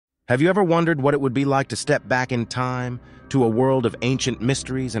Have you ever wondered what it would be like to step back in time to a world of ancient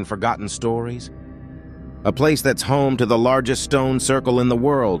mysteries and forgotten stories? A place that's home to the largest stone circle in the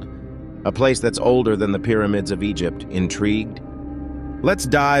world. A place that's older than the pyramids of Egypt. Intrigued? Let's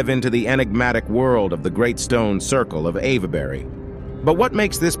dive into the enigmatic world of the Great Stone Circle of Avebury. But what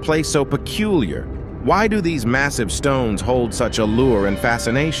makes this place so peculiar? Why do these massive stones hold such allure and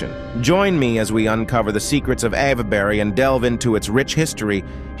fascination? Join me as we uncover the secrets of Avebury and delve into its rich history,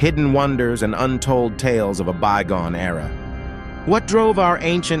 hidden wonders, and untold tales of a bygone era. What drove our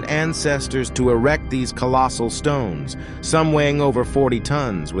ancient ancestors to erect these colossal stones, some weighing over 40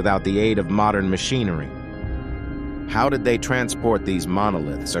 tons, without the aid of modern machinery? How did they transport these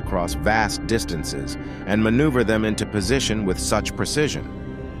monoliths across vast distances and maneuver them into position with such precision?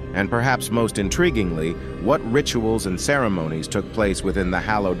 And perhaps most intriguingly, what rituals and ceremonies took place within the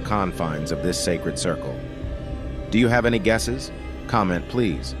hallowed confines of this sacred circle? Do you have any guesses? Comment,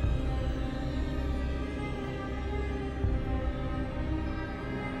 please.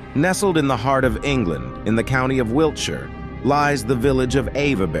 Nestled in the heart of England, in the county of Wiltshire, lies the village of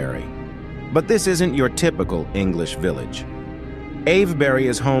Avebury. But this isn't your typical English village. Avebury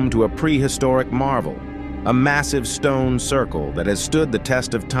is home to a prehistoric marvel, a massive stone circle that has stood the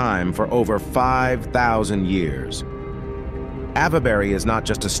test of time for over 5,000 years. Avebury is not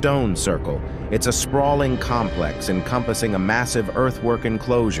just a stone circle, it's a sprawling complex encompassing a massive earthwork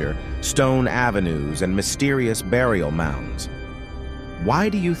enclosure, stone avenues, and mysterious burial mounds. Why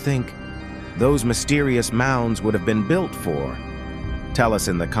do you think those mysterious mounds would have been built for? Tell us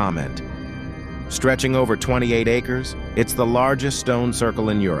in the comment. Stretching over 28 acres, it's the largest stone circle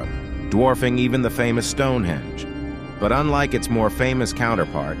in Europe, dwarfing even the famous Stonehenge. But unlike its more famous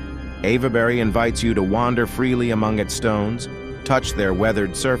counterpart, Avebury invites you to wander freely among its stones, touch their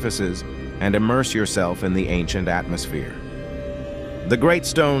weathered surfaces, and immerse yourself in the ancient atmosphere. The Great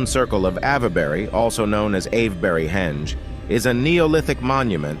Stone Circle of Avebury, also known as Avebury Henge, is a Neolithic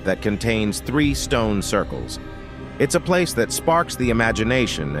monument that contains 3 stone circles. It's a place that sparks the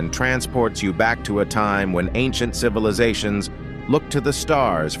imagination and transports you back to a time when ancient civilizations looked to the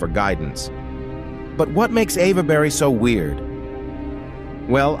stars for guidance. But what makes Avebury so weird?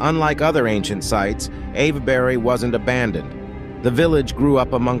 Well, unlike other ancient sites, Avebury wasn't abandoned. The village grew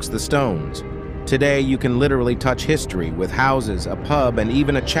up amongst the stones. Today, you can literally touch history with houses, a pub, and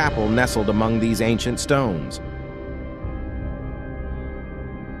even a chapel nestled among these ancient stones.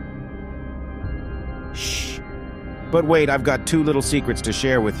 Shh. But wait, I've got 2 little secrets to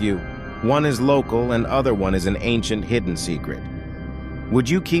share with you. One is local and other one is an ancient hidden secret. Would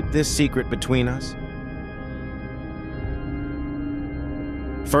you keep this secret between us?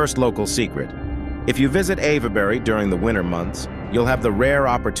 First local secret. If you visit Avebury during the winter months, you'll have the rare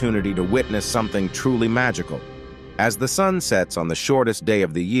opportunity to witness something truly magical. As the sun sets on the shortest day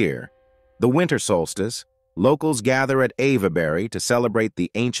of the year, the winter solstice, locals gather at Avebury to celebrate the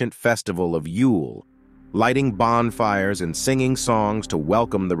ancient festival of Yule, lighting bonfires and singing songs to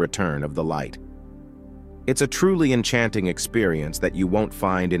welcome the return of the light. It's a truly enchanting experience that you won't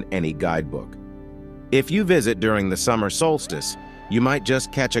find in any guidebook. If you visit during the summer solstice, you might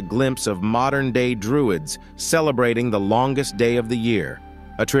just catch a glimpse of modern-day Druids celebrating the longest day of the year,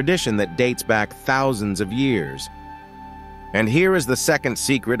 a tradition that dates back thousands of years. And here is the second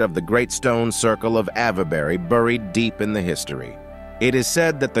secret of the Great Stone Circle of Avebury, buried deep in the history. It is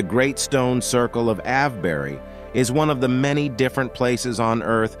said that the Great Stone Circle of Avebury is one of the many different places on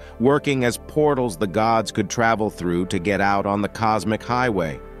Earth working as portals the gods could travel through to get out on the cosmic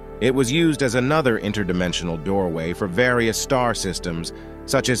highway. It was used as another interdimensional doorway for various star systems,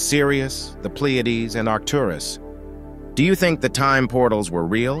 such as Sirius, the Pleiades, and Arcturus. Do you think the time portals were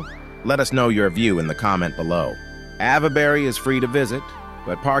real? Let us know your view in the comment below. Avebury is free to visit,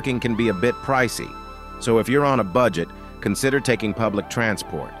 but parking can be a bit pricey. So if you're on a budget, consider taking public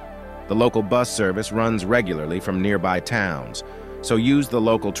transport. The local bus service runs regularly from nearby towns, so use the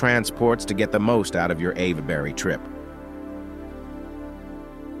local transports to get the most out of your Avebury trip.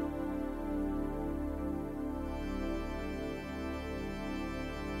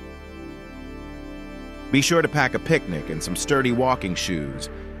 Be sure to pack a picnic and some sturdy walking shoes,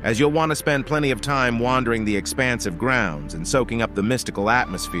 as you'll want to spend plenty of time wandering the expansive grounds and soaking up the mystical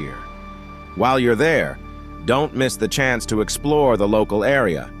atmosphere. While you're there, don't miss the chance to explore the local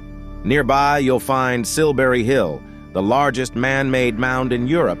area. Nearby, you'll find Silbury Hill, the largest man-made mound in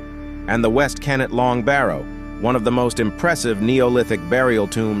Europe, and the West Kennet Long Barrow, one of the most impressive Neolithic burial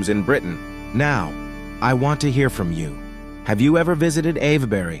tombs in Britain. Now, I want to hear from you. Have you ever visited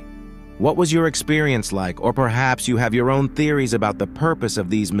Avebury? What was your experience like, or perhaps you have your own theories about the purpose of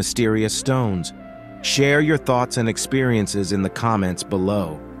these mysterious stones? Share your thoughts and experiences in the comments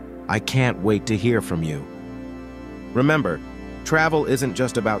below. I can't wait to hear from you. Remember, travel isn't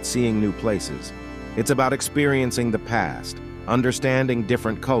just about seeing new places. It's about experiencing the past, understanding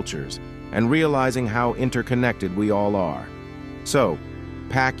different cultures, and realizing how interconnected we all are. So,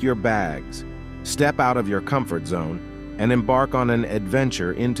 pack your bags, step out of your comfort zone, and embark on an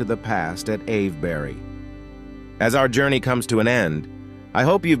adventure into the past at Avebury. As our journey comes to an end, I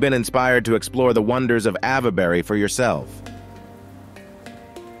hope you've been inspired to explore the wonders of Avebury for yourself.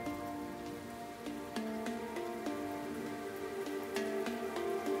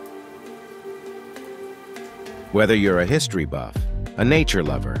 Whether you're a history buff, a nature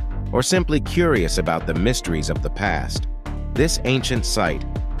lover, or simply curious about the mysteries of the past, this ancient site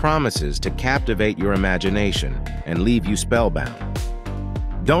promises to captivate your imagination and leave you spellbound.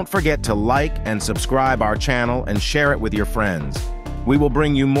 Don't forget to like and subscribe our channel and share it with your friends. We will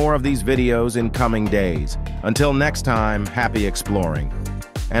bring you more of these videos in coming days. Until next time, happy exploring,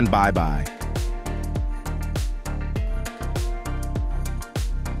 and bye-bye.